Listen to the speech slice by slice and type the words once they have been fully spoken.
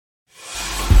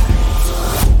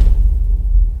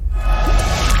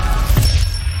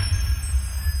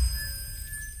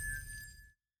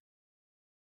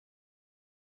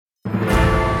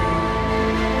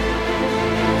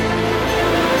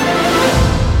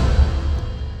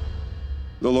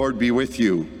The Lord be with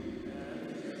you.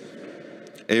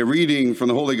 A reading from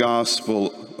the Holy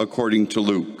Gospel according to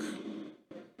Luke.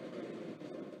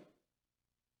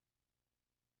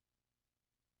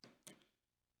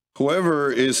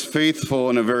 Whoever is faithful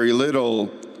in a very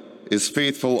little is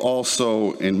faithful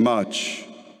also in much.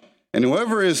 And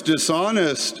whoever is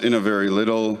dishonest in a very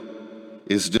little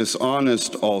is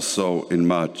dishonest also in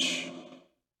much.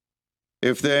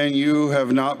 If then you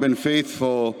have not been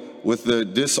faithful with the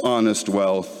dishonest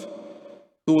wealth,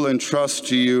 who will entrust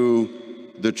to you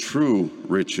the true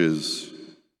riches?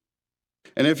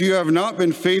 And if you have not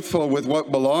been faithful with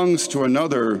what belongs to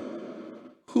another,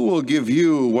 who will give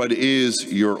you what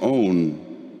is your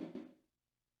own?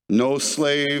 No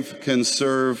slave can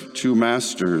serve two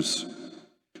masters,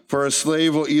 for a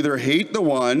slave will either hate the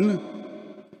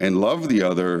one and love the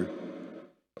other,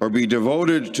 or be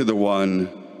devoted to the one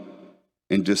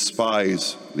and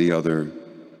despise the other.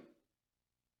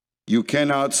 You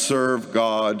cannot serve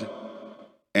God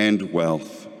and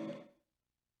wealth.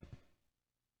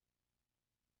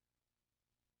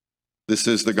 This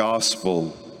is the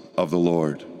gospel of the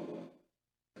Lord.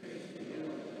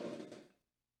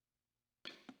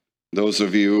 Those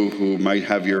of you who might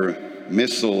have your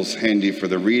missals handy for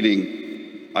the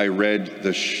reading, I read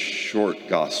the short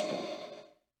gospel,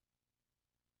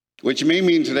 which may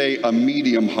mean today a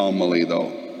medium homily,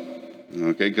 though,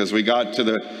 okay, because we got to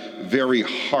the very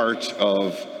heart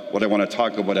of what I want to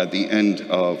talk about at the end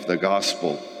of the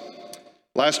gospel.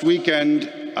 Last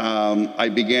weekend, I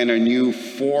began a new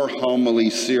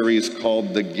 4-homily series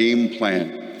called The Game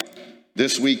Plan.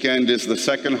 This weekend is the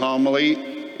second homily.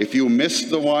 If you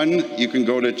missed the one, you can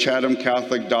go to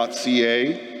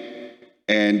chathamcatholic.ca,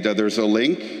 and there's a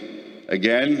link,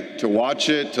 again, to watch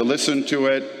it, to listen to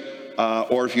it.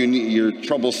 Or if you're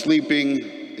trouble sleeping,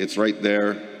 it's right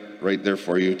there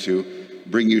for you to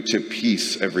bring you to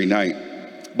peace every night.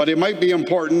 But it might be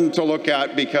important to look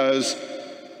at because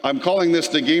I'm calling this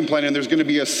the game plan, and there's going to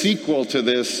be a sequel to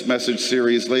this message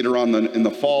series later on in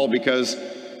the fall because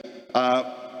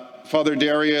Father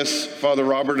Darius, Father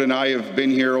Robert, and I have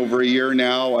been here over a year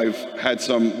now. I've had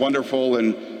some wonderful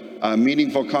and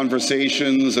meaningful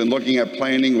conversations and looking at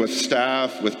planning with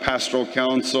staff, with pastoral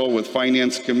council, with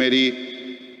finance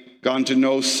committee, gotten to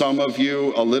know some of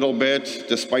you a little bit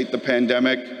despite the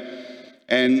pandemic.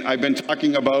 And I've been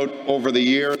talking about over the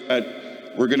year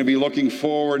that we're going to be looking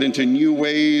forward into new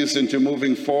ways, into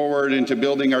moving forward, into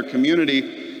building our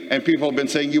community. And people have been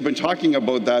saying, you've been talking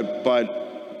about that,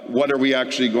 but what are we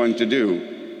actually going to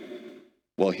do?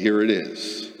 Well, here it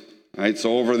is. All right,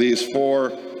 so over these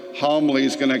 4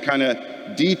 homilies, going to kind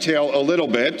of detail a little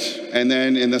bit, and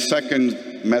then in the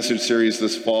second message series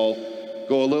this fall,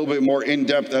 go a little bit more in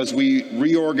depth as we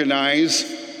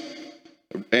reorganize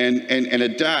and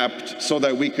adapt so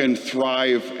that we can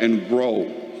thrive and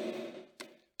grow.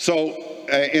 So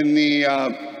in the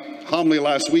homily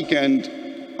last weekend,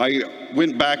 I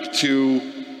went back to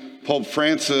Pope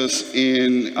Francis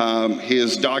in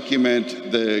his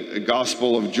document, The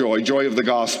Gospel of Joy, Joy of the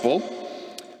Gospel,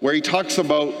 where he talks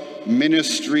about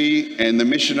ministry and the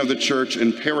mission of the church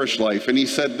and parish life. And he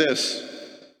said this: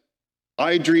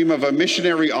 I dream of a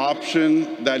missionary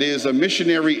option that is a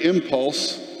missionary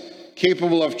impulse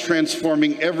capable of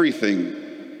transforming everything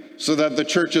so that the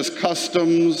church's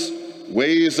customs,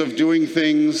 ways of doing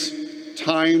things,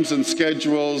 times and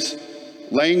schedules,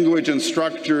 language and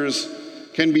structures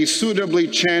can be suitably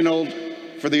channeled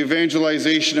for the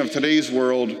evangelization of today's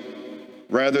world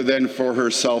rather than for her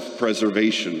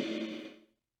self-preservation.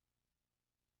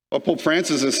 What Pope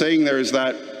Francis is saying there is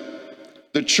that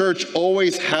the church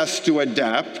always has to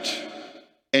adapt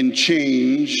and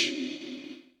change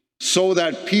so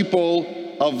that people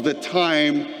of the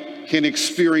time can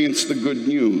experience the good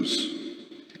news.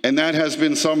 And that has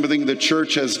been something the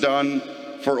church has done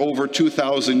for over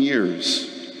 2,000 years.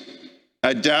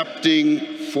 Adapting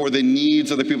for the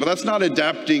needs of the people. That's not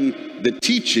adapting the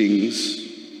teachings,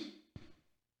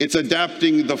 it's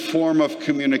adapting the form of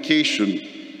communication,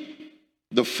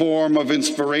 the form of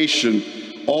inspiration.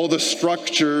 All the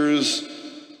structures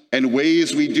and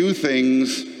ways we do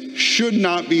things should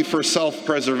not be for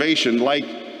self-preservation, like,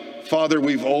 Father,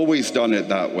 we've always done it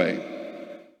that way.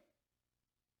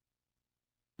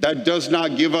 That does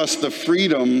not give us the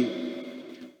freedom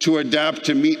to adapt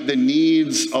to meet the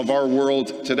needs of our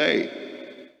world today.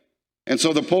 And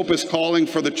so the Pope is calling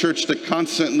for the church to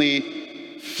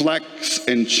constantly flex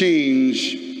and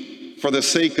change for the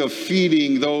sake of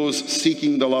feeding those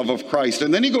seeking the love of Christ.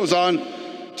 And then he goes on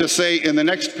to say in the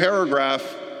next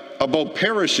paragraph about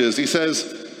parishes, he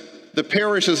says, the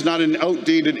parish is not an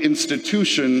outdated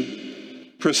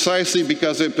institution precisely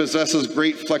because it possesses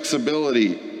great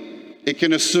flexibility, it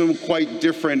can assume quite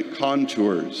different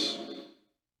contours.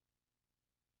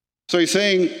 So he's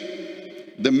saying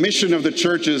the mission of the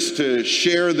church is to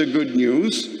share the good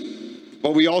news,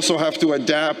 but we also have to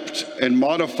adapt and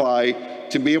modify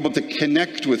to be able to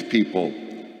connect with people.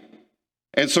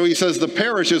 And so he says the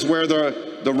parish is where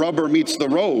the rubber meets the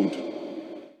road.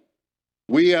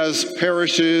 We as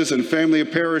parishes and family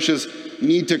of parishes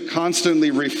need to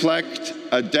constantly reflect,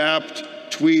 adapt,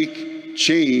 tweak,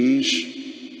 change,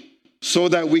 so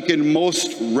that we can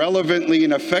most relevantly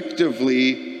and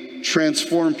effectively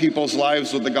transform people's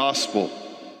lives with the gospel.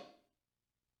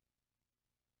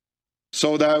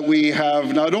 So that we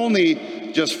have not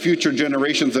only just future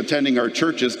generations attending our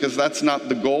churches, because that's not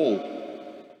the goal.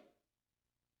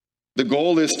 The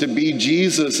goal is to be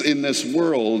Jesus in this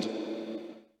world,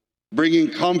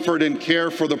 bringing comfort and care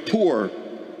for the poor,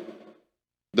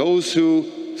 those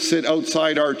who sit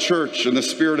outside our church and the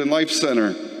Spirit and Life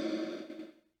Center,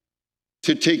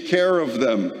 to take care of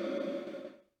them,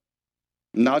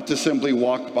 not to simply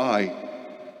walk by,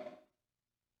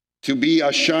 to be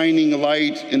a shining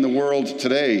light in the world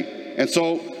today. And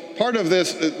so part of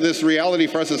this reality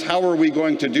for us is, how are we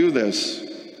going to do this?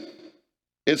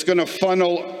 It's going to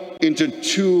funnel into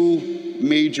two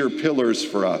major pillars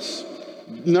for us.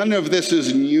 None of this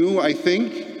is new, I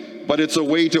think, but it's a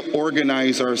way to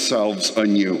organize ourselves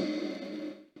anew.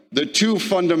 The two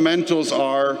fundamentals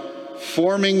are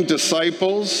forming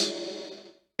disciples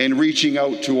and reaching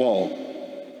out to all.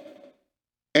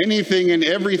 Anything and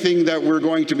everything that we're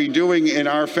going to be doing in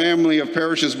our family of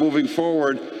parishes moving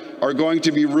forward are going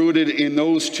to be rooted in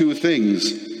those two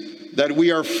things: that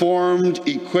we are formed,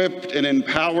 equipped, and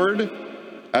empowered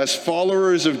as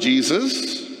followers of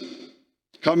Jesus,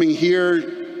 coming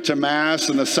here to Mass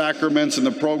and the sacraments and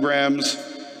the programs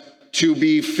to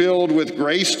be filled with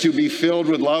grace, to be filled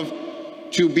with love,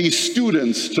 to be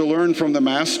students, to learn from the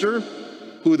Master,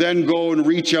 who then go and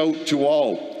reach out to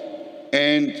all.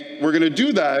 And we're going to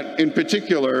do that in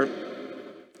particular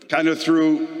kind of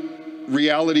through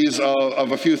realities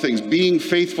of a few things. Being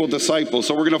faithful disciples.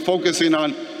 So we're going to focus in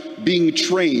on being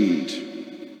trained,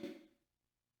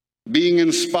 being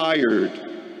inspired,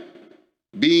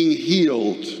 being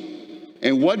healed.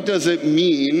 And what does it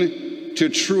mean to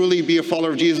truly be a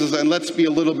follower of Jesus? And let's be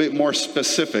a little bit more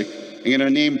specific. I'm going to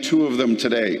name two of them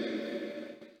today.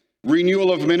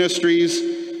 Renewal of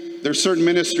ministries. There's certain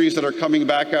ministries that are coming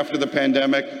back after the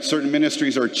pandemic. Certain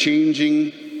ministries are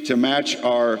changing to match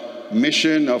our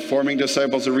mission of forming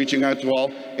disciples and reaching out to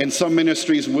all. And some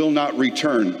ministries will not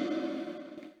return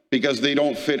because they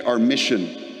don't fit our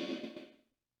mission.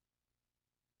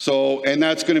 So, and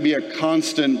that's going to be a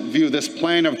constant view. This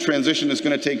plan of transition is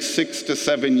going to take 6 to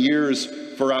 7 years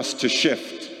for us to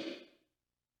shift.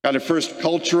 Kind of first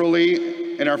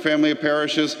culturally in our family of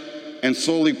parishes, and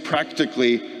slowly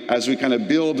practically as we kind of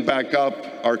build back up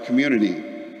our community.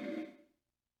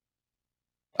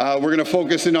 We're going to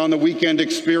focus in on the weekend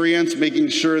experience, making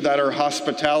sure that our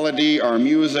hospitality, our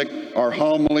music, our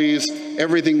homilies,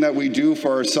 everything that we do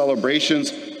for our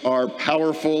celebrations are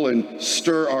powerful and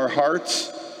stir our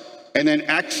hearts. And then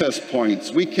access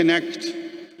points. We connect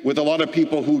with a lot of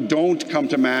people who don't come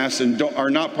to Mass and are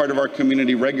not part of our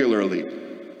community regularly.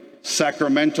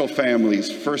 Sacramental families,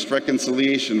 First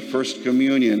Reconciliation, First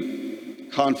Communion,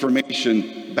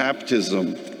 Confirmation,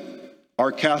 Baptism,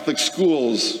 our Catholic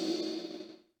schools,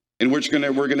 in which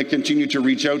we're going to continue to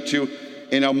reach out to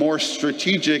in a more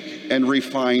strategic and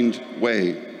refined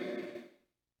way.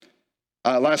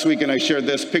 Last weekend I shared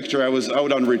this picture. I was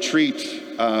out on retreat,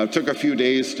 took a few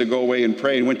days to go away and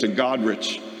pray, and went to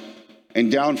Godrich.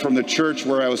 And down from the church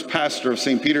where I was pastor of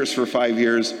St. Peter's for 5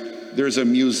 years, there's a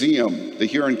museum, the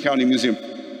Huron County Museum.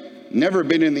 Never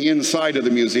been in the inside of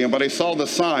the museum, but I saw the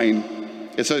sign.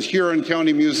 It says Huron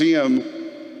County Museum,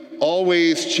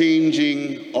 always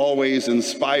changing, always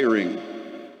inspiring.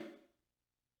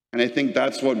 And I think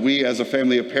that's what we as a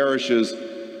family of parishes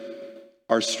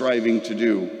are striving to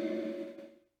do.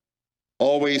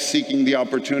 Always seeking the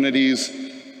opportunities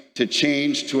to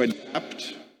change, to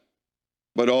adapt,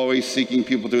 but always seeking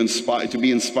people to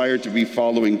be inspired to be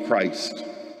following Christ.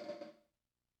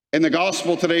 In the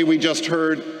gospel today, we just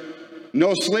heard,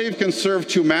 no slave can serve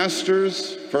two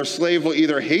masters, for a slave will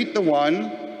either hate the one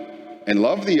and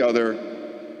love the other,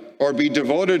 or be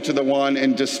devoted to the one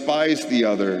and despise the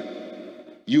other.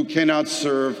 You cannot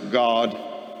serve God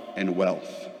and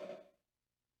wealth.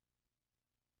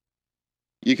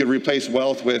 You could replace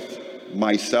wealth with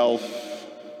myself,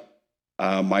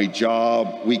 my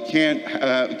job. We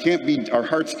our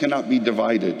hearts cannot be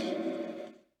divided.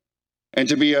 And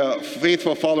to be a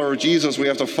faithful follower of Jesus, we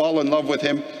have to fall in love with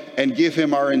him and give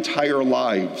him our entire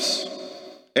lives.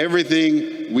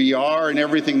 everything we are and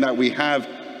everything that we have.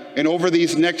 And over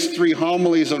these next 3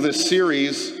 homilies of this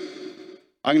series,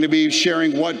 I'm going to be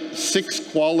sharing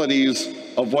 6 qualities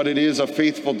of what it is a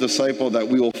faithful disciple that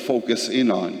we will focus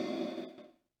in on.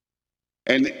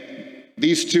 And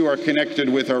these 2 are connected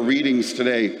with our readings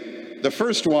today. The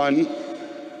first one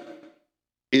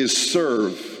is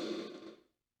serve.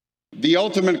 The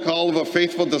ultimate call of a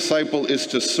faithful disciple is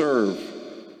to serve.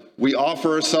 We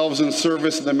offer ourselves in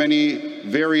service in the many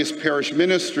various parish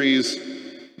ministries,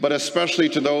 but especially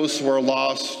to those who are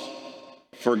lost,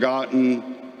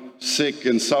 forgotten, sick,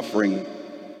 and suffering.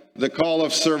 The call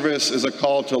of service is a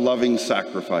call to loving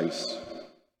sacrifice.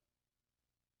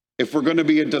 If we're going to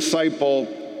be a disciple,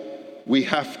 we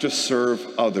have to serve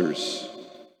others.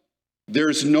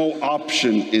 There's no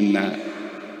option in that.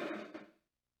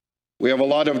 We have a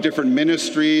lot of different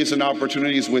ministries and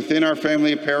opportunities within our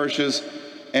family parishes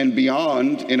and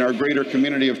beyond in our greater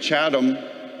community of Chatham,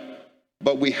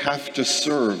 but we have to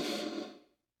serve.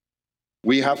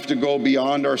 We have to go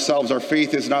beyond ourselves. Our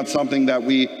faith is not something that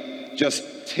we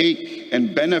just take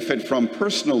and benefit from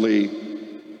personally,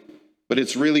 but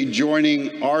it's really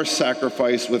joining our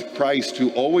sacrifice with Christ,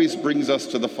 who always brings us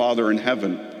to the Father in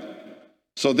heaven.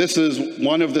 So this is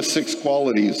one of the 6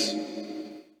 qualities,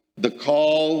 the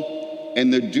call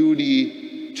and the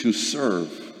duty to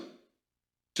serve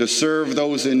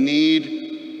those in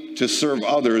need, to serve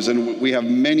others. And we have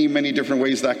many, many different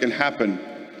ways that can happen.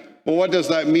 Well, what does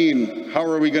that mean? How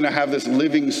are we going to have this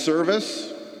living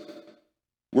service?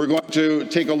 We're going to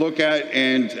take a look at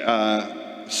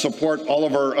and support all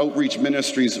of our outreach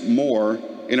ministries more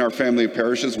in our family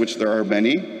parishes, which there are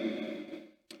many.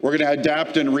 We're going to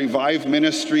adapt and revive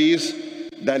ministries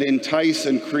that entice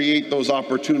and create those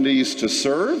opportunities to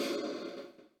serve.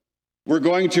 We're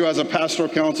going to, as a pastoral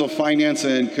council, finance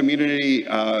and community,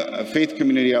 faith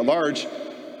community at large,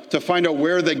 to find out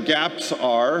where the gaps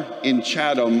are in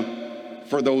Chatham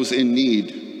for those in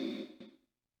need.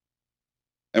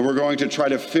 And we're going to try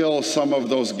to fill some of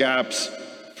those gaps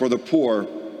for the poor,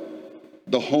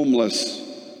 the homeless,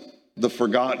 the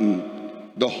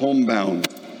forgotten, the homebound.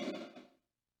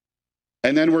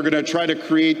 And then we're going to try to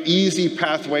create easy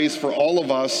pathways for all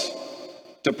of us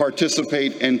to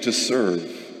participate and to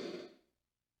serve.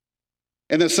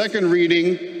 In the second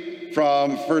reading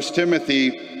from 1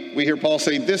 Timothy, we hear Paul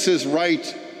say, "This is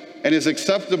right and is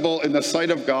acceptable in the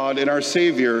sight of God and our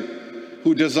Savior,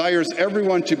 who desires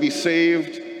everyone to be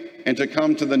saved and to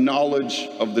come to the knowledge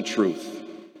of the truth."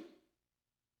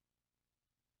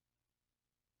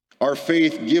 Our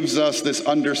faith gives us this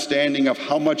understanding of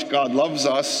how much God loves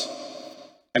us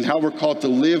and how we're called to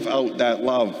live out that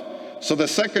love. So the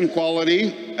second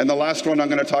quality, and the last one I'm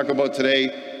going to talk about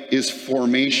today, is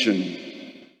formation.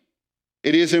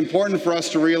 It is important for us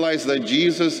to realize that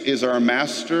Jesus is our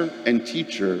master and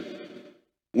teacher.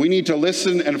 We need to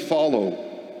listen and follow.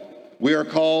 We are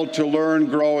called to learn,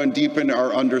 grow, and deepen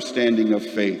our understanding of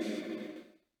faith.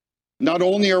 Not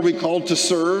only are we called to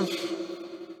serve,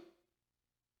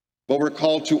 but we're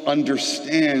called to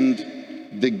understand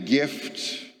the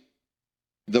gift,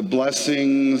 the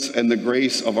blessings, and the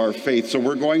grace of our faith. So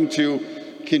we're going to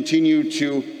continue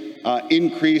to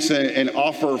increase and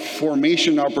offer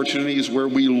formation opportunities where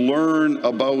we learn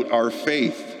about our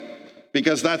faith,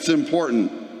 because that's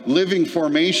important. Living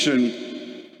formation,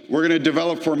 we're going to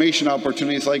develop formation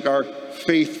opportunities like our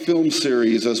faith film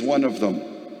series as one of them.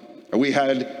 We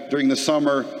had during the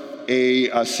summer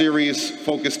a series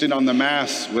focused in on the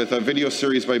Mass with a video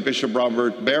series by Bishop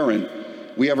Robert Barron.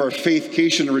 We have our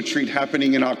Faithcation retreat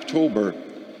happening in October.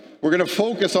 We're going to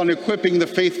focus on equipping the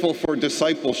faithful for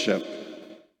discipleship.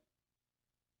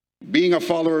 Being a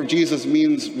follower of Jesus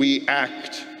means we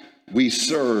act, we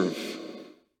serve.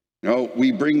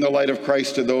 We bring the light of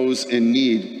Christ to those in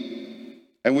need.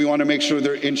 And we want to make sure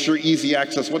ensure easy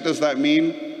access. What does that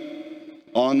mean?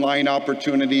 Online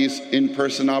opportunities,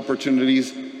 in-person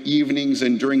opportunities, evenings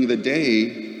and during the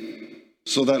day,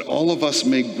 so that all of us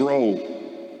may grow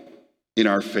in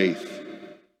our faith.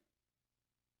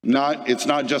 It's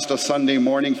not just a Sunday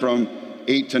morning from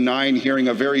 8 to 9 hearing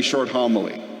a very short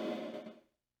homily,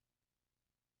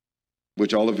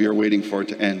 which all of you are waiting for it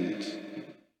to end.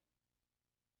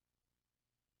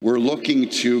 We're looking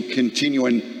to continue,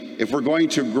 and if we're going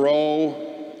to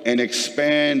grow and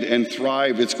expand and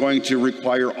thrive, it's going to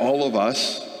require all of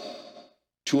us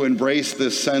to embrace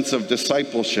this sense of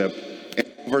discipleship. And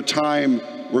over time,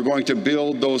 we're going to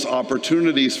build those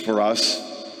opportunities for us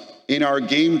in our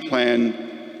game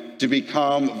plan to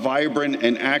become vibrant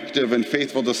and active and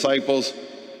faithful disciples.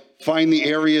 Find the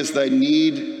areas that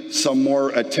need some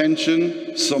more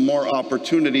attention, some more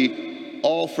opportunity,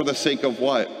 all for the sake of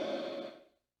what?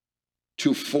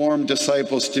 to form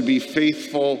disciples, to be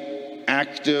faithful,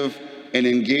 active, and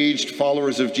engaged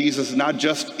followers of Jesus, not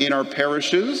just in our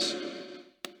parishes,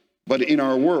 but in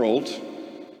our world,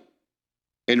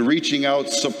 and reaching out,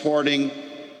 supporting,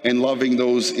 and loving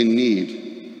those in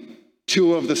need.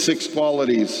 2 of the 6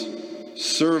 qualities: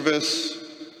 service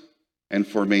and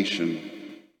formation.